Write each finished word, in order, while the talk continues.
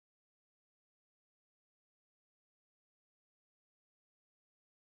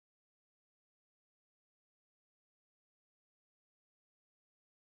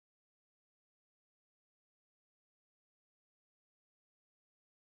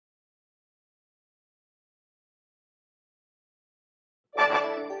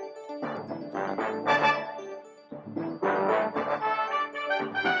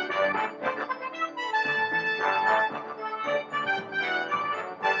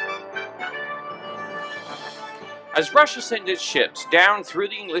As Russia sent its ships down through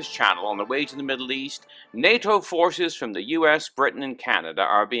the English Channel on the way to the Middle East, NATO forces from the US, Britain, and Canada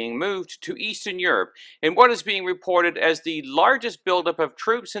are being moved to Eastern Europe in what is being reported as the largest buildup of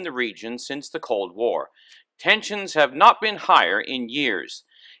troops in the region since the Cold War. Tensions have not been higher in years.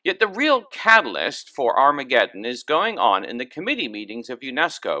 Yet the real catalyst for Armageddon is going on in the committee meetings of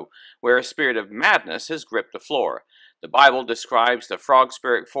UNESCO, where a spirit of madness has gripped the floor. The Bible describes the frog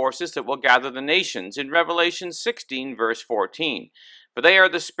spirit forces that will gather the nations in Revelation 16, verse 14. For they are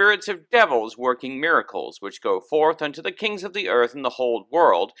the spirits of devils working miracles, which go forth unto the kings of the earth and the whole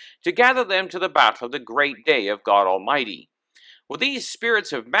world, to gather them to the battle of the great day of God Almighty. Well, these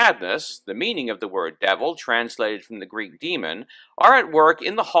spirits of madness, the meaning of the word devil, translated from the Greek demon, are at work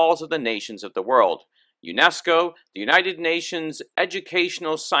in the halls of the nations of the world. UNESCO, the United Nations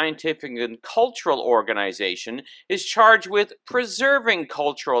Educational, Scientific, and Cultural Organization, is charged with preserving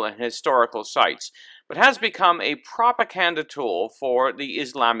cultural and historical sites, but has become a propaganda tool for the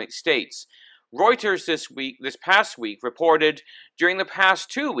Islamic states. Reuters this past week reported during the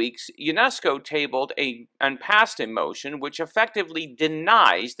past 2 weeks, UNESCO tabled and passed a motion which effectively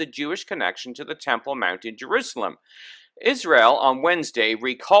denies the Jewish connection to the Temple Mount in Jerusalem. Israel on Wednesday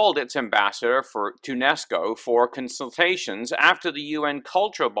recalled its ambassador to UNESCO for consultations after the UN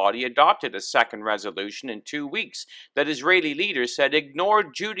cultural body adopted a second resolution in 2 weeks that Israeli leaders said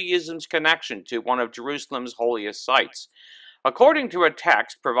ignored Judaism's connection to one of Jerusalem's holiest sites. According to a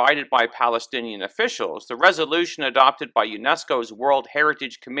text provided by Palestinian officials, the resolution adopted by UNESCO's World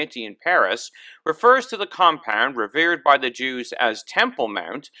Heritage Committee in Paris refers to the compound revered by the Jews as Temple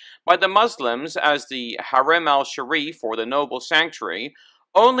Mount, by the Muslims as the Harem al-Sharif, or the Noble Sanctuary,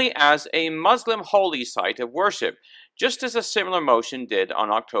 only as a Muslim holy site of worship, just as a similar motion did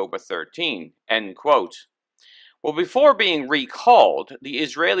on October 13. End quote. Well, before being recalled, the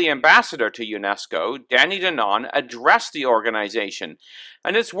Israeli ambassador to UNESCO, Danny Danon, addressed the organization,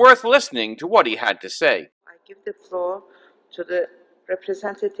 and it's worth listening to what he had to say. I give the floor to the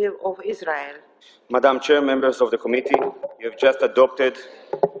representative of Israel. Madam Chair, members of the committee, you have just adopted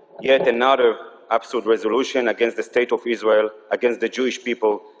yet another absurd resolution against the State of Israel, against the Jewish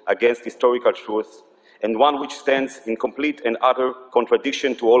people, against historical truth, and one which stands in complete and utter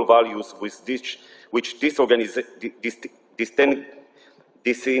contradiction to all values which this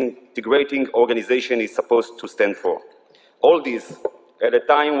disintegrating organization is supposed to stand for. All this at a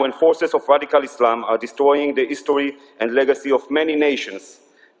time when forces of radical Islam are destroying the history and legacy of many nations,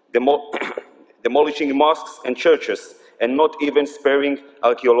 demolishing mosques and churches, and not even sparing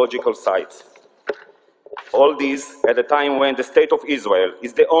archaeological sites. All this at a time when the State of Israel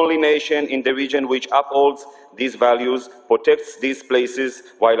is the only nation in the region which upholds these values, protects these places,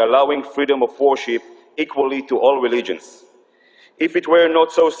 while allowing freedom of worship equally to all religions. If it were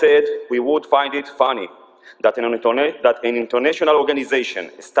not so sad, we would find it funny that an international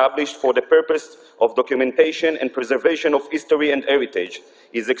organization established for the purpose of documentation and preservation of history and heritage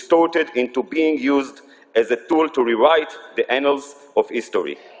is extorted into being used as a tool to rewrite the annals of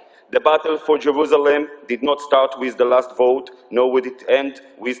history. The battle for Jerusalem did not start with the last vote, nor would it end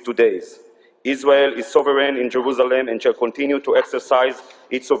with today's. Israel is sovereign in Jerusalem and shall continue to exercise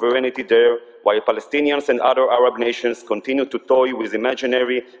its sovereignty there, while Palestinians and other Arab nations continue to toy with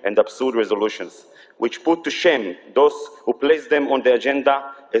imaginary and absurd resolutions, which put to shame those who place them on the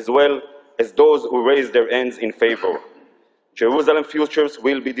agenda, as well as those who raise their hands in favor. Jerusalem's futures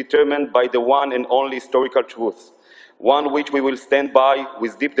will be determined by the one and only historical truth, one which we will stand by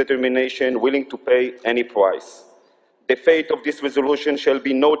with deep determination, willing to pay any price. The fate of this resolution shall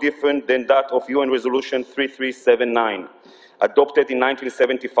be no different than that of UN Resolution 3379, adopted in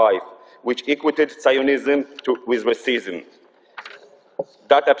 1975, which equated Zionism with racism.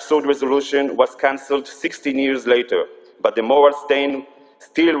 That absurd resolution was cancelled 16 years later, but the moral stain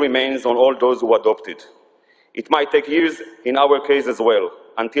still remains on all those who adopted. It might take years in our case as well,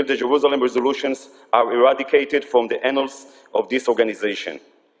 until the Jerusalem resolutions are eradicated from the annals of this organization.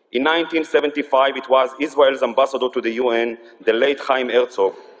 In 1975, it was Israel's ambassador to the UN, the late Chaim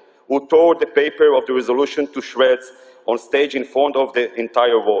Herzog, who tore the paper of the resolution to shreds on stage in front of the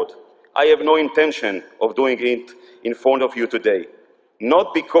entire world. I have no intention of doing it in front of you today,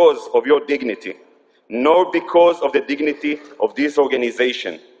 not because of your dignity, nor because of the dignity of this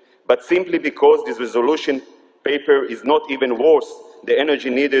organization, but simply because this resolution paper is not even worth the energy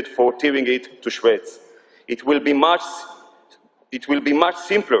needed for tearing it to shreds. It will be much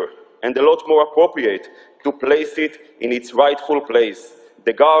simpler and a lot more appropriate to place it in its rightful place,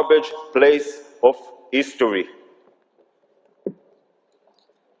 the garbage place of history.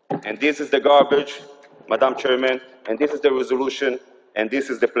 And this is the garbage, Madam Chairman, and this is the resolution, and this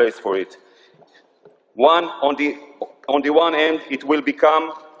is the place for it. On the one hand, it will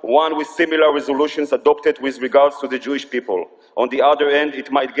become one with similar resolutions adopted with regards to the Jewish people. On the other hand,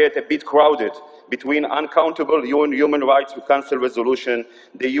 it might get a bit crowded between uncountable UN Human Rights Council resolution,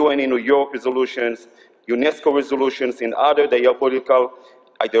 the UN in New York resolutions, UNESCO resolutions, and other geopolitical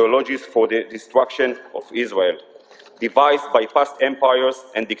ideologies for the destruction of Israel, devised by past empires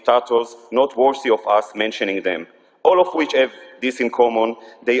and dictators not worthy of us mentioning them, all of which have this in common: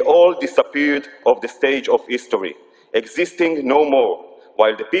 they all disappeared off the stage of history, existing no more,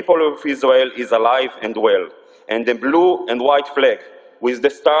 while the people of Israel is alive and well, and the blue and white flag with the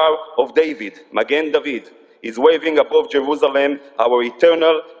Star of David, Magen David, is waving above Jerusalem, our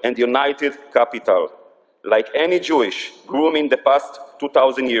eternal and united capital. Like any Jewish groom in the past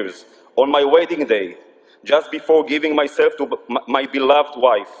 2,000 years, on my wedding day, just before giving myself to my beloved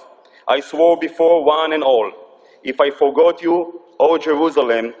wife, I swore before one and all, if I forgot you, O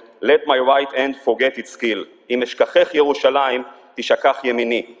Jerusalem, let my right hand forget its skill. Im eshkachech Yerushalayim, tishakach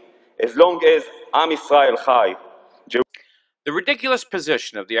yemini. As long as Am Yisrael chai. The ridiculous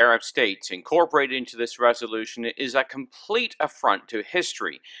position of the Arab states incorporated into this resolution is a complete affront to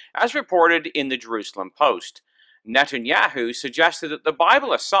history, as reported in the Jerusalem Post. Netanyahu suggested that, the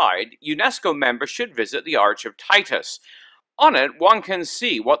Bible aside, UNESCO members should visit the Arch of Titus. On it, one can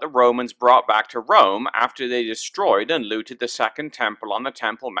see what the Romans brought back to Rome after they destroyed and looted the Second Temple on the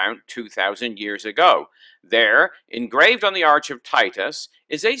Temple Mount 2,000 years ago. There, engraved on the Arch of Titus,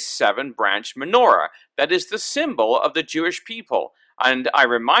 is a 7-branch menorah that is the symbol of the Jewish people, and, I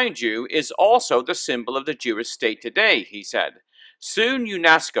remind you, is also the symbol of the Jewish state today, he said. Soon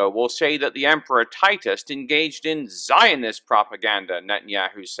UNESCO will say that the Emperor Titus engaged in Zionist propaganda,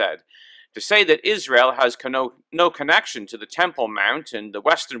 Netanyahu said. To say that Israel has no connection to the Temple Mount and the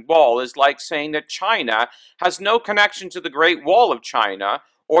Western Wall is like saying that China has no connection to the Great Wall of China,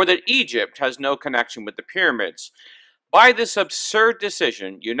 or that Egypt has no connection with the pyramids. By this absurd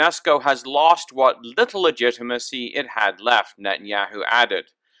decision, UNESCO has lost what little legitimacy it had left, Netanyahu added.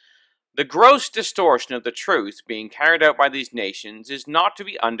 The gross distortion of the truth being carried out by these nations is not to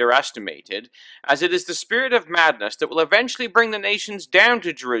be underestimated, as it is the spirit of madness that will eventually bring the nations down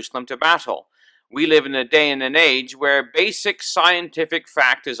to Jerusalem to battle. We live in a day and an age where basic scientific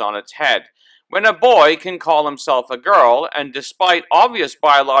fact is on its head. When a boy can call himself a girl, and despite obvious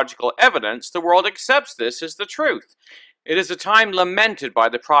biological evidence, the world accepts this as the truth. It is a time lamented by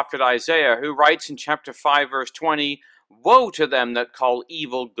the prophet Isaiah, who writes in chapter 5, verse 20, "Woe to them that call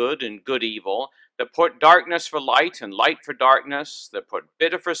evil good and good evil, that put darkness for light and light for darkness, that put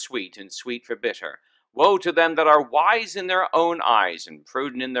bitter for sweet and sweet for bitter. Woe to them that are wise in their own eyes and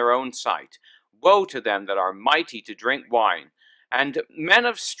prudent in their own sight. Woe to them that are mighty to drink wine, and men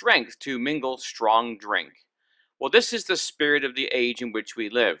of strength to mingle strong drink." Well, this is the spirit of the age in which we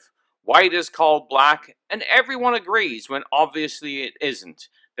live. White is called black, and everyone agrees when obviously it isn't.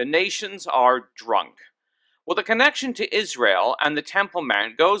 The nations are drunk. Well, the connection to Israel and the Temple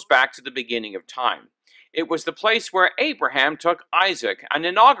Mount goes back to the beginning of time. It was the place where Abraham took Isaac and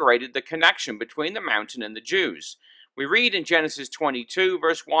inaugurated the connection between the mountain and the Jews. We read in Genesis 22,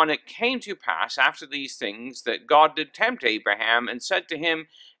 verse 1, "It came to pass after these things that God did tempt Abraham, and said to him,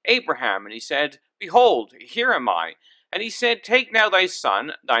 Abraham, and he said, Behold, here am I. And he said, Take now thy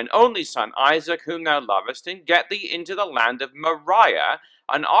son, thine only son Isaac, whom thou lovest, and get thee into the land of Moriah,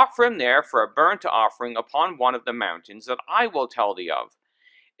 and offer him there for a burnt offering upon one of the mountains that I will tell thee of."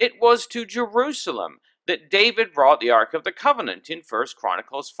 It was to Jerusalem that David brought the Ark of the Covenant in 1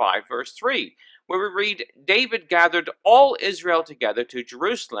 Chronicles 5, verse 3, where we read, "David gathered all Israel together to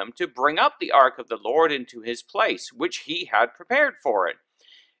Jerusalem to bring up the Ark of the Lord into his place, which he had prepared for it."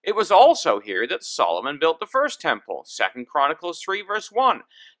 It was also here that Solomon built the first temple, 2 Chronicles 3, verse 1.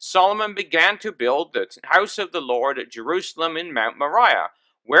 Solomon began to build the house of the Lord at Jerusalem in Mount Moriah,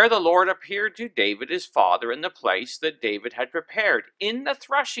 where the Lord appeared to David his father in the place that David had prepared, in the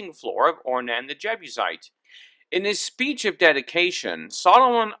threshing floor of Ornan the Jebusite. In his speech of dedication,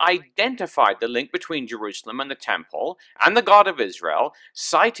 Solomon identified the link between Jerusalem and the temple and the God of Israel,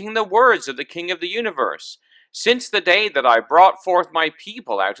 citing the words of the King of the universe. "Since the day that I brought forth my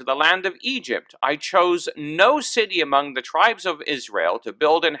people out of the land of Egypt, I chose no city among the tribes of Israel to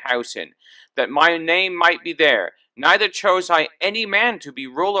build an house in, that my name might be there. Neither chose I any man to be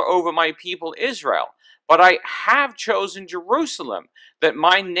ruler over my people Israel. But I have chosen Jerusalem, that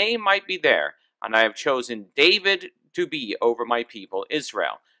my name might be there. And I have chosen David to be over my people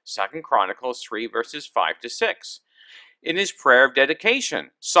Israel." 2 Chronicles 3, verses 5 to 6. In his prayer of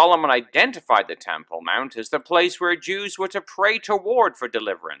dedication, Solomon identified the Temple Mount as the place where Jews were to pray toward for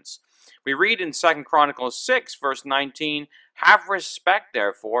deliverance. We read in 2 Chronicles 6, verse 19, Have respect,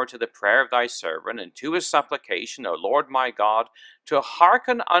 therefore, to the prayer of thy servant, and to his supplication, O Lord my God, to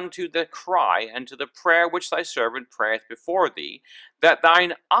hearken unto the cry and to the prayer which thy servant prayeth before thee, that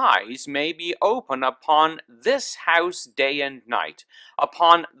thine eyes may be open upon this house day and night,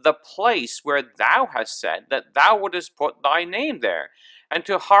 upon the place where thou hast said that thou wouldest put thy name there, and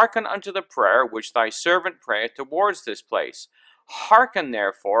to hearken unto the prayer which thy servant prayeth towards this place. Hearken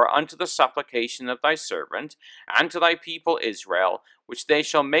therefore unto the supplication of thy servant, and to thy people Israel, which they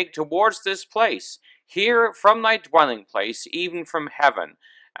shall make towards this place. Hear from thy dwelling place, even from heaven,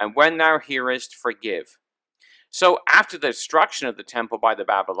 and when thou hearest, forgive. So after the destruction of the temple by the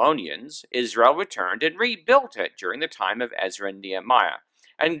Babylonians, Israel returned and rebuilt it during the time of Ezra and Nehemiah.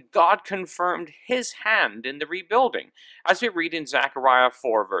 And God confirmed his hand in the rebuilding. As we read in Zechariah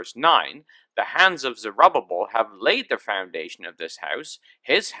 4 verse 9, the hands of Zerubbabel have laid the foundation of this house,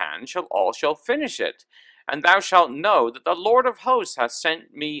 his hand shall finish it. And thou shalt know that the Lord of hosts hath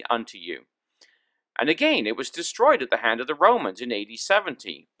sent me unto you. And again, it was destroyed at the hand of the Romans in AD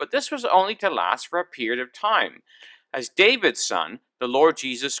 70, but this was only to last for a period of time. As David's son, the Lord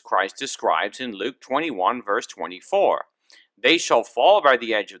Jesus Christ describes in Luke 21 verse 24, they shall fall by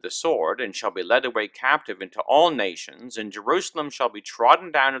the edge of the sword, and shall be led away captive into all nations, and Jerusalem shall be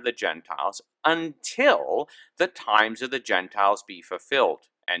trodden down of the Gentiles, until the times of the Gentiles be fulfilled.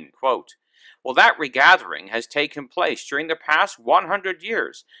 End quote. Well, that regathering has taken place during the past 100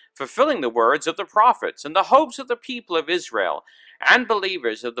 years, fulfilling the words of the prophets and the hopes of the people of Israel and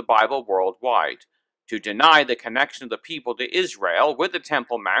believers of the Bible worldwide. To deny the connection of the people to Israel with the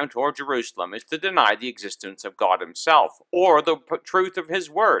Temple Mount or Jerusalem is to deny the existence of God himself or the truth of his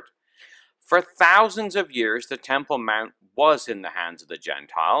word. For thousands of years, the Temple Mount was in the hands of the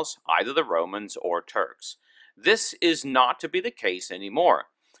Gentiles, either the Romans or Turks. This is not to be the case anymore.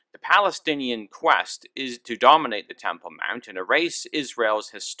 The Palestinian quest is to dominate the Temple Mount and erase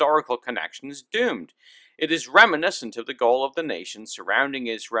Israel's historical connection is doomed. It is reminiscent of the goal of the nations surrounding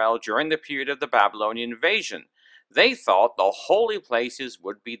Israel during the period of the Babylonian invasion. They thought the holy places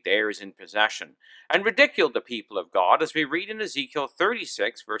would be theirs in possession, and ridiculed the people of God, as we read in Ezekiel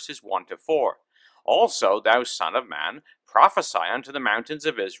 36 verses 1 to 4. Also, thou son of man, prophesy unto the mountains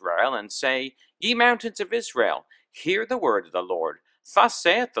of Israel, and say, Ye mountains of Israel, hear the word of the Lord. Thus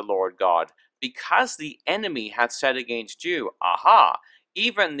saith the Lord God, because the enemy hath said against you, Aha,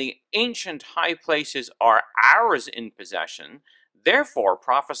 even the ancient high places are ours in possession, therefore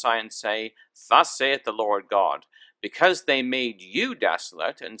prophesy and say, Thus saith the Lord God, because they made you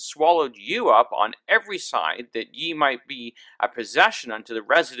desolate, and swallowed you up on every side, that ye might be a possession unto the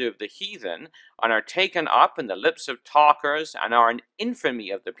residue of the heathen, and are taken up in the lips of talkers, and are an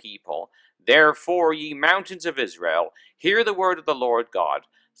infamy of the people. Therefore, ye mountains of Israel, hear the word of the Lord God.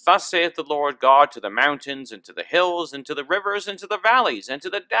 Thus saith the Lord God to the mountains, and to the hills, and to the rivers, and to the valleys, and to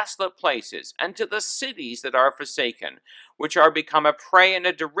the desolate places, and to the cities that are forsaken, which are become a prey and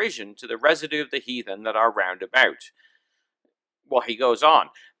a derision to the residue of the heathen that are round about. Well, he goes on,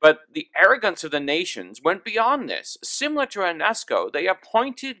 but the arrogance of the nations went beyond this. Similar to UNESCO, they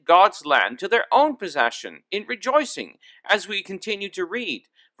appointed God's land to their own possession in rejoicing, as we continue to read.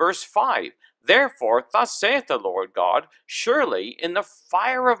 Verse 5, Therefore, thus saith the Lord God, Surely in the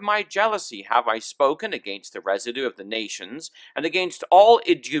fire of my jealousy have I spoken against the residue of the nations, and against all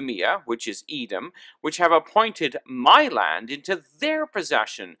Idumea, which is Edom, which have appointed my land into their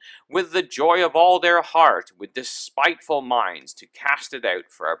possession, with the joy of all their heart, with despiteful minds, to cast it out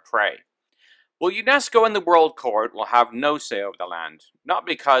for a prey. Well, UNESCO and the World Court will have no say over the land, not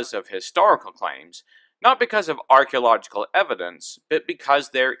because of historical claims, not because of archaeological evidence, but because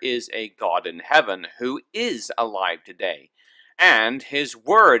there is a God in heaven who is alive today, and his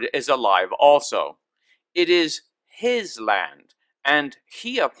word is alive also. It is his land, and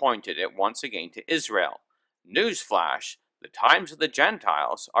he appointed it once again to Israel. Newsflash, the times of the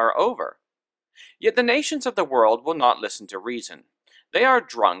Gentiles are over. Yet the nations of the world will not listen to reason. They are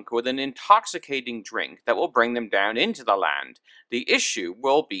drunk with an intoxicating drink that will bring them down into the land. The issue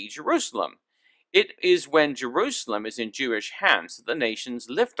will be Jerusalem. It is when Jerusalem is in Jewish hands that the nations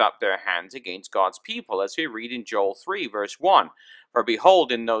lift up their hands against God's people, as we read in Joel 3, verse 1. For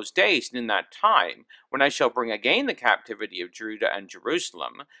behold, in those days and in that time, when I shall bring again the captivity of Judah and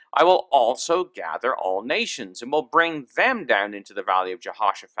Jerusalem, I will also gather all nations, and will bring them down into the valley of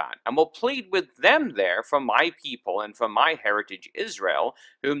Jehoshaphat, and will plead with them there for my people and for my heritage Israel,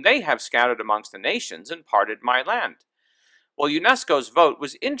 whom they have scattered amongst the nations and parted my land. Well, UNESCO's vote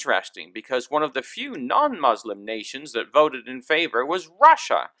was interesting because one of the few non-Muslim nations that voted in favor was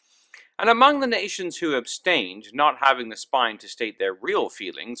Russia. And among the nations who abstained, not having the spine to state their real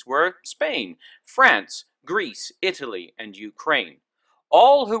feelings, were Spain, France, Greece, Italy, and Ukraine,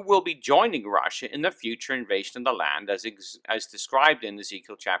 all who will be joining Russia in the future invasion of the land as described in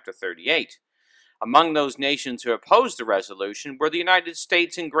Ezekiel chapter 38. Among those nations who opposed the resolution were the United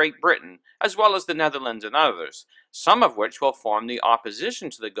States and Great Britain, as well as the Netherlands and others, some of which will form the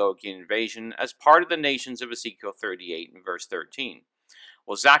opposition to the Gogian invasion as part of the nations of Ezekiel 38 and verse 13.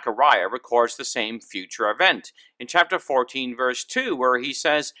 Well, Zechariah records the same future event in chapter 14, verse 2, where he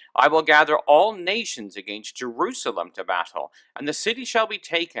says, I will gather all nations against Jerusalem to battle, and the city shall be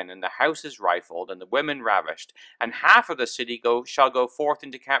taken, and the houses rifled, and the women ravished, and half of the city shall go forth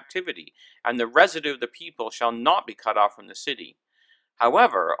into captivity, and the residue of the people shall not be cut off from the city.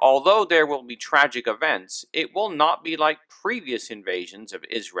 However, although there will be tragic events, it will not be like previous invasions of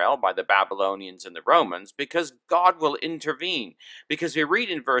Israel by the Babylonians and the Romans, because God will intervene. Because we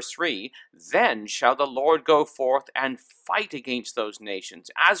read in verse 3, Then shall the Lord go forth and fight against those nations,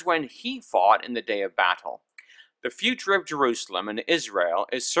 as when he fought in the day of battle. The future of Jerusalem and Israel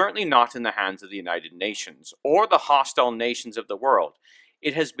is certainly not in the hands of the United Nations, or the hostile nations of the world.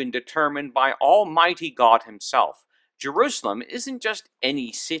 It has been determined by Almighty God himself. Jerusalem isn't just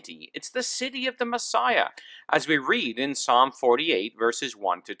any city, it's the city of the Messiah, as we read in Psalm 48, verses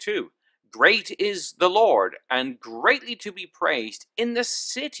 1 to 2. Great is the Lord, and greatly to be praised in the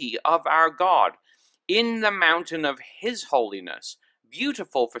city of our God, in the mountain of his holiness.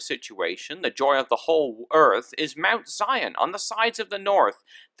 Beautiful for situation, the joy of the whole earth, is Mount Zion on the sides of the north,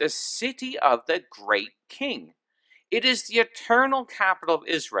 the city of the great King. It is the eternal capital of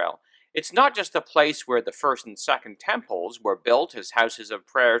Israel. It's not just a place where the first and second temples were built as houses of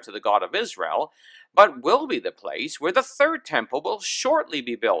prayer to the God of Israel, but will be the place where the third temple will shortly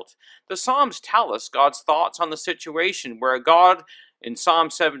be built. The Psalms tell us God's thoughts on the situation where God, in Psalm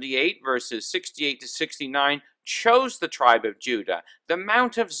 78, verses 68 to 69, chose the tribe of Judah, the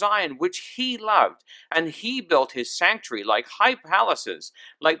Mount of Zion, which he loved, and he built his sanctuary like high palaces,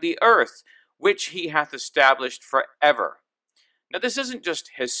 like the earth, which he hath established forever. Now this isn't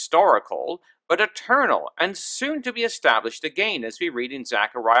just historical, but eternal, and soon to be established again, as we read in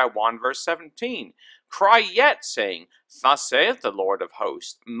Zechariah 1 verse 17. Cry yet, saying, Thus saith the Lord of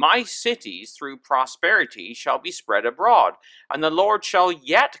hosts, My cities through prosperity shall be spread abroad, and the Lord shall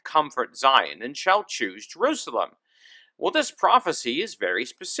yet comfort Zion, and shall choose Jerusalem. Well, this prophecy is very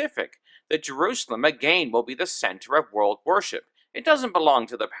specific, that Jerusalem again will be the center of world worship. It doesn't belong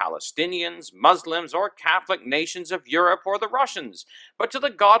to the Palestinians, Muslims, or Catholic nations of Europe or the Russians, but to the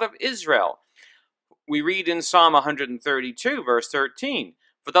God of Israel. We read in Psalm 132, verse 13,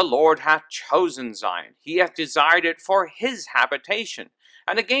 For the Lord hath chosen Zion, he hath desired it for his habitation.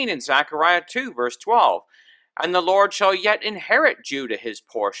 And again in Zechariah 2, verse 12, And the Lord shall yet inherit Judah his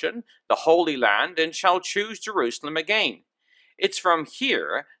portion, the Holy Land, and shall choose Jerusalem again. It's from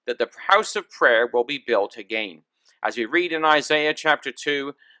here that the house of prayer will be built again. As we read in Isaiah chapter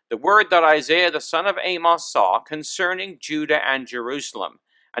 2, the word that Isaiah the son of Amos saw concerning Judah and Jerusalem.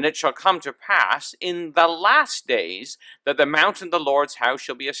 And it shall come to pass in the last days that the mountain of the Lord's house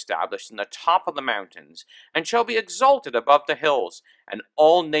shall be established in the top of the mountains, and shall be exalted above the hills, and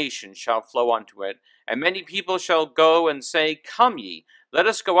all nations shall flow unto it. And many people shall go and say, Come ye, let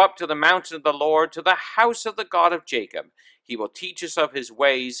us go up to the mountain of the Lord, to the house of the God of Jacob. He will teach us of his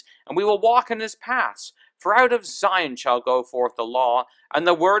ways, and we will walk in his paths. For out of Zion shall go forth the law, and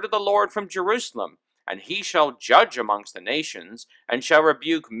the word of the Lord from Jerusalem. And he shall judge amongst the nations, and shall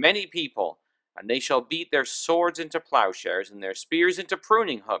rebuke many people. And they shall beat their swords into plowshares, and their spears into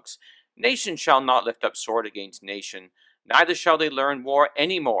pruning hooks. Nation shall not lift up sword against nation, neither shall they learn war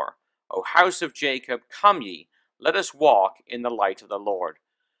any more. O house of Jacob, come ye, let us walk in the light of the Lord.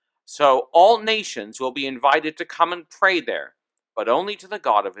 So all nations will be invited to come and pray there, but only to the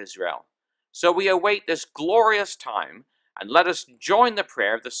God of Israel. So we await this glorious time, and let us join the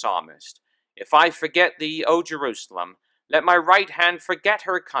prayer of the psalmist. If I forget thee, O Jerusalem, let my right hand forget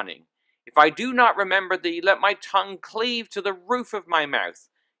her cunning. If I do not remember thee, let my tongue cleave to the roof of my mouth.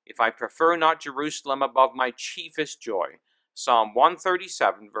 If I prefer not Jerusalem above my chiefest joy. Psalm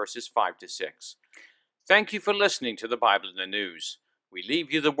 137, verses 5 to 6. Thank you for listening to the Bible in the News. We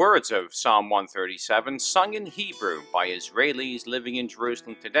leave you the words of Psalm 137, sung in Hebrew by Israelis living in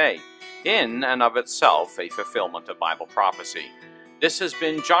Jerusalem today, in and of itself a fulfillment of Bible prophecy. This has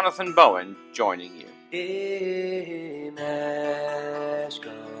been Jonathan Bowen joining you.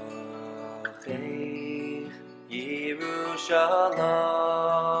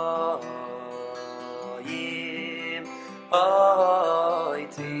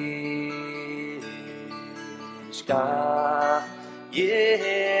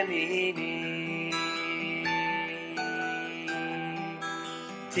 Yemini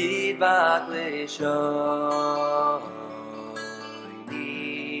Tid bakle shoyni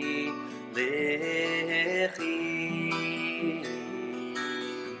lechi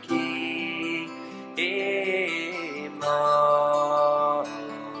ki emoy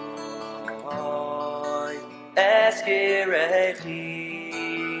eskirechi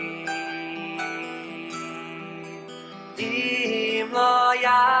im lo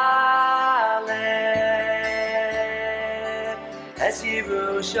yale es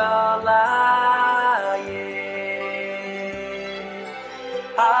Yerushalayim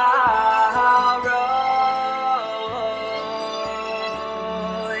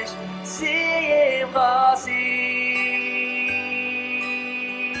harosh simchasi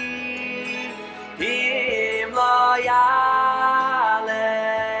im lo yale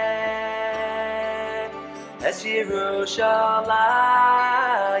es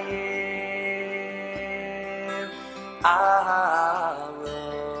Yerushalayim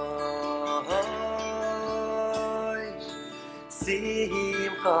arosh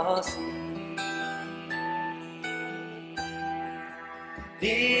simchasi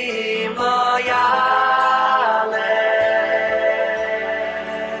im lo yale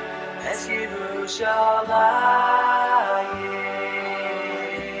es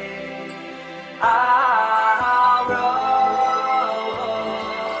Yerushalayim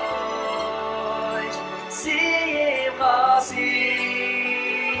arosh simchasi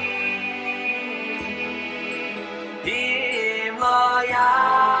im lo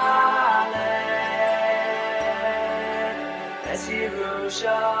yale es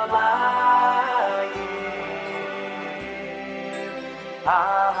Yerushalayim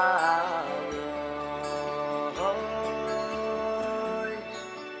arosh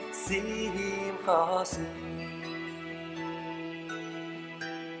simchasi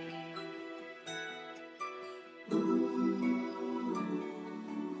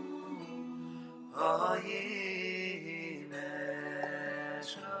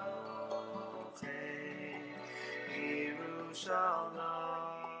Yerushalayim